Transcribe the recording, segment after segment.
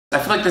I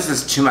feel like this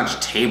is too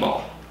much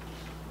table.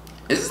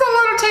 Is this a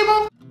lot of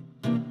table?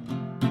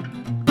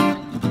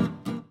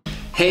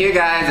 Hey you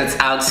guys, it's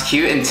Alex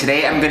Q, and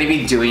today I'm going to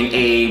be doing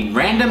a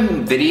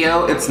random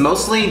video. It's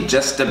mostly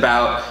just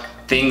about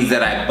things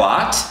that I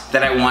bought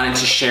that I wanted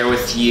to share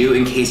with you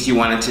in case you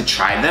wanted to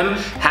try them.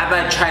 Have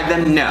I tried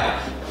them? No.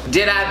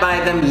 Did I buy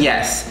them?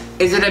 Yes.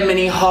 Is it a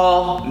mini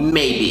haul?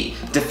 Maybe.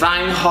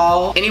 Define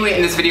haul? Anyway,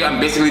 in this video, I'm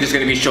basically just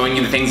gonna be showing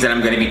you the things that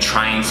I'm gonna be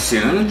trying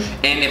soon.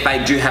 And if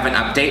I do have an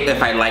update,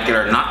 if I like it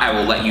or not, I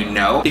will let you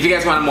know. If you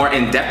guys want a more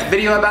in-depth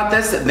video about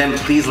this, then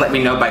please let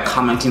me know by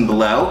commenting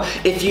below.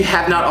 If you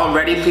have not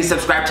already, please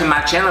subscribe to my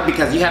channel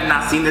because you have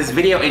not seen this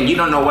video and you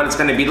don't know what it's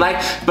gonna be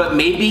like, but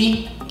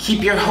maybe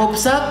keep your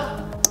hopes up.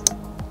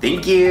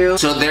 Thank you.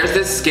 So there's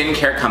this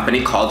skincare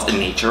company called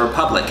Nature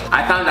Republic.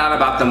 I found out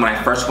about them when I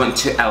first went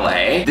to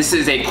LA. This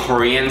is a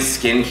Korean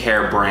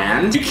skincare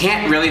brand. You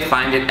can't really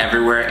find it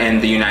everywhere in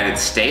the United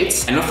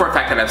States. I know for a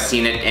fact that I've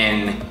seen it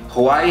in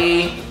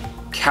Hawaii,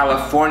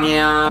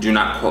 California, do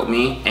not quote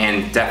me,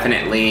 and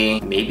definitely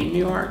maybe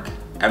New York.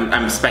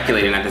 I'm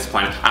speculating at this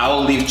point.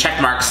 I'll leave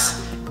check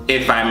marks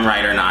if I'm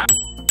right or not.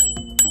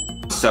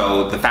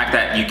 So the fact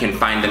that you can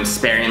find them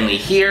sparingly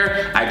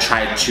here, I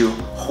tried to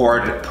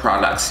hoard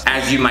products.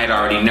 As you might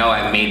already know,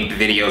 I've made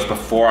videos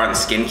before on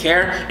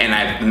skincare, and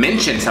I've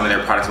mentioned some of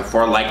their products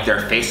before, like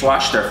their face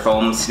wash, their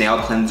foam snail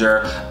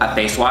cleanser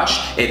face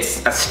wash.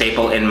 It's a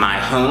staple in my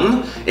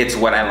home. It's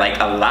what I like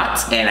a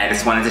lot, and I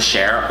just wanted to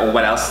share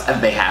what else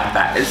they have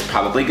that is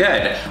probably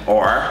good,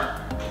 or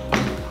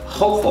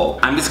hopeful.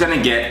 I'm just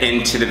gonna get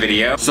into the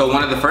video. So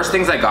one of the first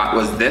things I got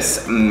was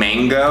this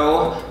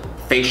mango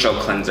facial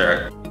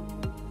cleanser.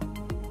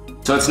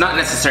 So it's not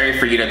necessary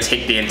for you to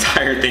take the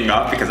entire thing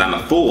off because I'm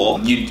a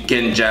fool. You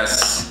can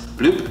just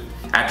bloop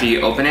after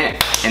you open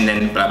it and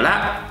then blah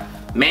blah.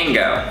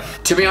 Mango.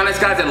 To be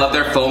honest guys, I love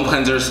their foam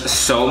cleansers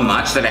so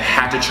much that I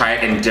had to try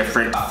it in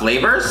different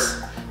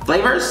flavors?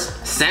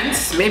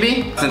 Scents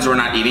maybe? Since we're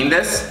not eating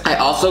this. I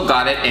also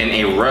got it in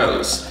a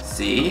rose.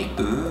 See?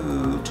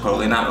 Ooh,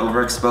 totally not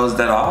overexposed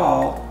at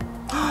all.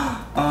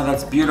 Oh,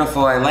 that's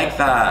beautiful, I like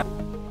that.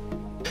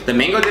 The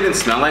mango didn't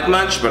smell like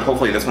much, but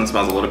hopefully this one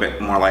smells a little bit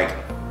more like,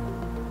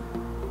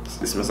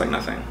 it smells like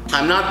nothing.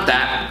 I'm not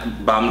that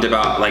bummed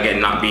about like it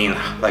not being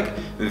like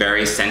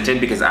very scented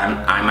because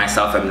I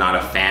myself am not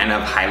a fan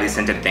of highly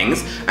scented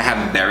things. I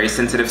have very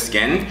sensitive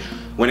skin.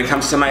 When it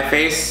comes to my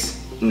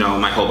face, no,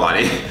 my whole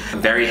body.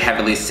 Very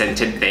heavily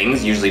scented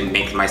things usually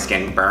make my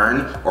skin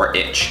burn or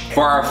itch.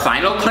 For our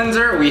final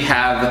cleanser, we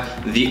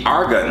have the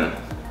argan,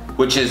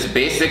 which is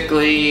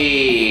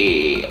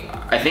basically,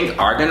 I think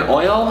argan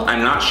oil.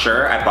 I'm not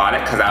sure, I bought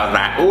it because I was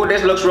like, oh,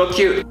 this looks real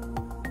cute.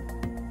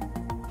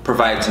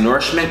 Provides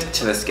nourishment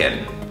to the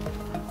skin.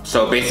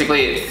 So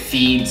basically it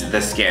feeds the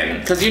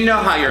skin. Because you know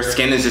how your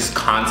skin is just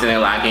constantly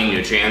lacking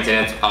nutrients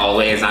and it's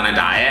always on a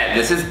diet?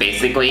 This is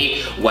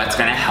basically what's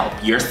gonna help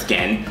your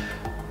skin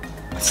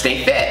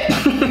stay fit.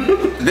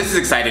 This is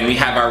exciting. We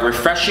have our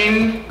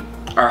refreshing,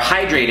 our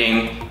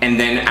hydrating, and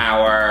then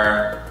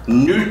our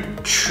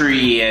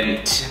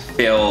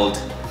nutrient-filled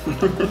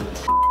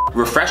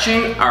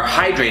refreshing, our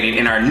hydrating,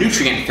 and our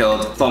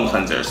nutrient-filled foam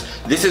cleansers.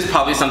 This is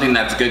probably something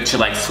that's good to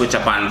like switch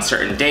up on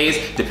certain days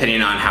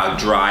depending on how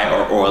dry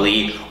or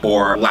oily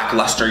or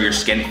lackluster your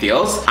skin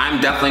feels.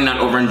 I'm definitely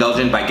not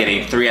overindulgent by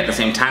getting 3 at the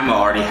same time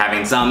while already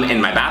having some in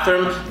my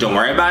bathroom. Don't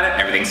worry about it,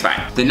 everything's fine.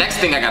 The next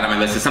thing I got on my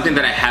list is something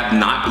that I have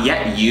not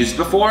yet used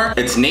before.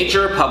 It's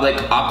Nature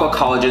Republic Aqua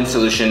Collagen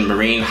Solution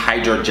Marine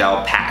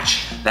Hydrogel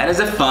Patch. That is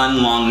a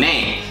fun, long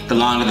name. The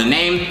longer the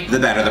name, the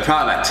better the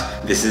product.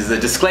 This is a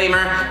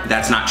disclaimer,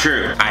 that's not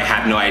true. I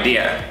have no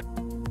idea.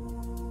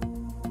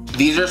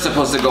 These are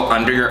supposed to go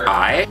under your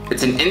eye.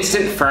 It's an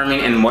instant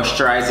firming and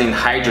moisturizing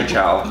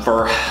hydrogel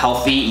for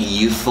healthy,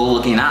 youthful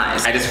looking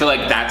eyes. I just feel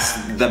like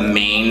that's the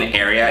main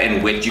area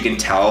in which you can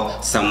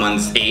tell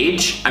someone's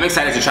age. I'm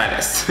excited to try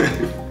this.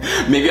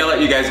 Maybe I'll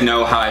let you guys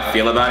know how I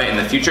feel about it in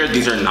the future.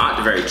 These are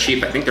not very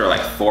cheap. I think they're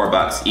like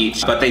 $4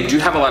 each, but they do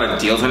have a lot of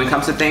deals when it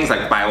comes to things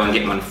like buy one,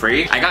 get one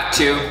free. I got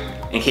 2.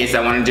 In case I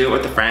want to do it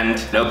with a friend.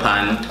 No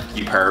pun,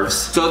 you pervs.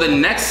 So the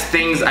next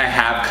things I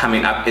have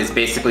coming up is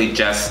basically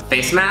just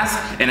face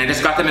masks, and I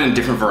just got them in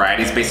different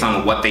varieties based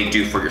on what they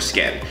do for your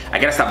skin. I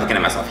gotta stop looking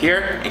at myself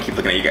here and keep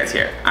looking at you guys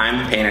here.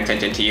 I'm paying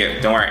attention to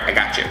you. Don't worry, I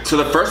got you. So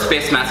the first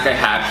face mask I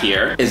have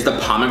here is the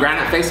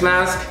pomegranate face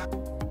mask.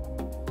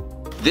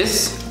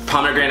 This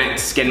pomegranate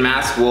skin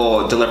mask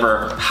will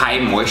deliver high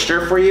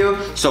moisture for you.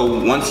 So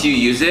once you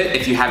use it,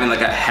 if you're having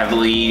like a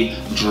heavily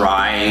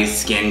dry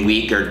skin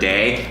week or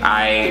day,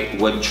 I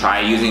would try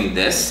using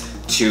this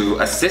to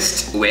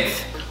assist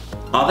with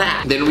all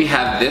that. Then we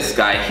have this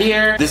guy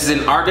here. This is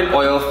an argan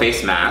oil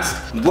face mask.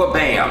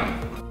 Wha-bam!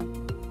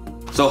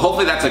 So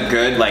hopefully that's a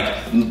good like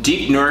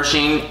deep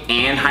nourishing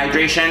and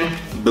hydration.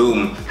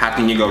 Boom, how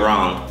can you go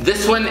wrong?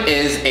 This one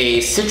is a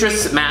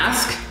citrus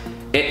mask.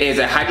 It is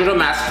a hydrogel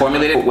mask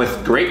formulated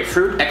with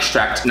grapefruit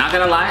extract. Not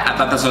gonna lie, I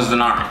thought this was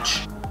an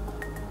orange.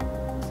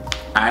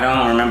 I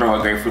don't remember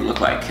what grapefruit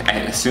looked like. I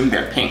assumed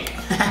they're pink.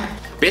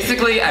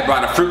 Basically, I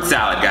brought a fruit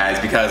salad, guys,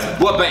 because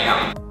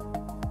wha-bam!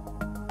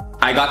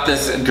 I got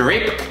this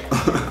grape,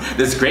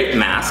 this grape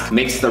mask.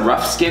 Makes the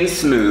rough skin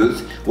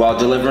smooth while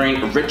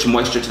delivering rich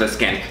moisture to the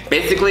skin.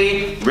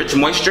 Basically, rich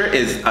moisture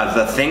is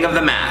the thing of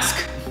the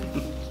mask.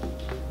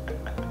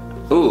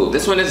 Ooh,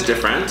 this one is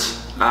different.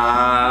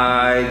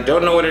 I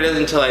don't know what it is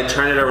until I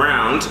turn it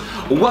around.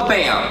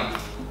 Wha-bam!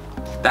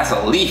 That's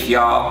a leaf,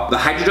 y'all. The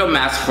hydrogel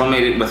mask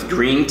formulated with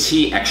green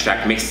tea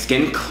extract makes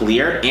skin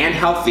clear and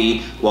healthy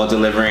while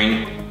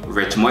delivering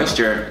rich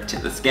moisture to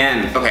the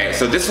skin. Okay,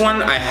 so this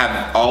one I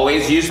have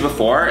always used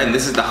before, and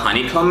this is the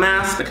honeycomb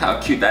mask. Look how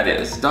cute that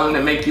is. Doesn't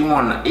it make you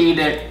want to eat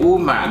it? Oh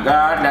my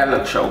god, that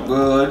looks so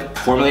good.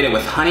 Formulated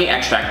with honey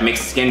extract makes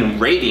skin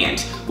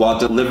radiant while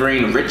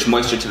delivering rich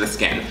moisture to the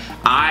skin.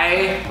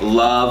 I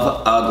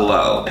love a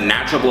glow. A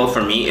natural glow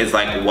for me is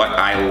like what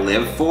I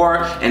live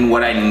for and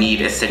what I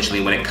need essentially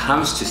when it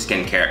comes to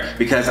skincare,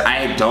 because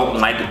I don't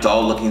like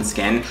dull looking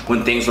skin.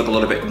 When things look a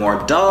little bit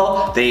more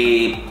dull,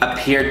 they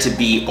appear to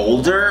be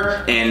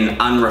older and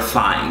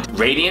unrefined.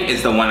 Radiant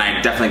is the one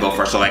I definitely go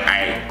for. So like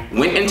I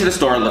went into the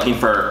store looking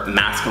for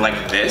masks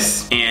like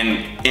this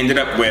and ended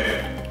up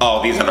with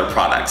all these other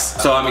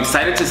products. So I'm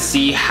excited to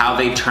see how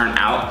they turn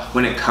out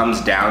when it comes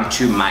down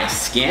to my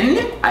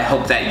skin. I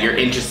hope that you're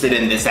interested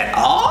in this at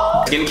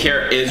all.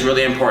 Skincare is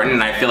really important,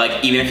 and I feel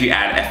like even if you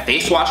add a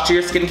face wash to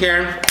your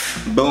skincare,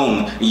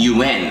 boom, you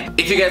win.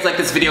 If you guys like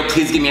this video,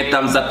 please give me a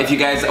thumbs up. If you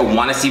guys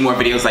want to see more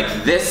videos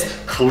like this,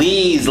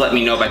 please let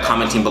me know by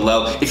commenting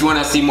below. If you want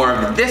to see more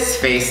of this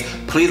face,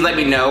 please let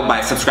me know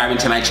by subscribing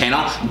to my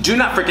channel. Do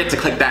not forget to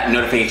click that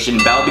notification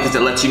bell because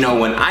it lets you know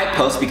when I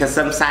post, because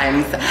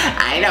sometimes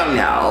I don't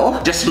know.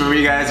 Just remember,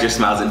 you guys, your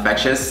smile is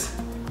infectious.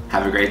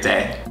 Have a great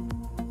day.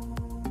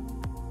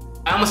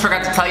 I almost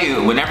forgot to tell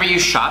you, whenever you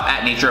shop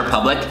at Nature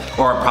Republic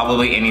or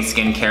probably any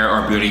skincare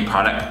or beauty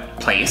product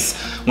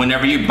place,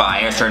 whenever you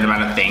buy a certain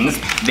amount of things,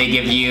 they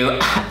give you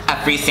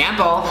a free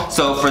sample.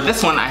 So for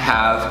this one, I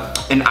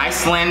have an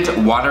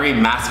Iceland watery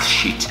mask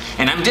sheet.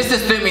 And I'm just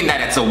assuming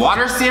that it's a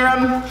water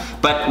serum,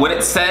 but what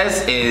it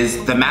says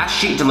is the mask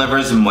sheet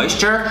delivers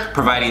moisture,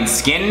 providing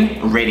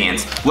skin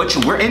radiance, which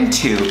we're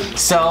into.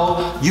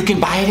 So you can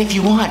buy it if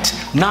you want.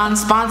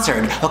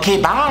 Non-sponsored.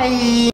 Okay, bye.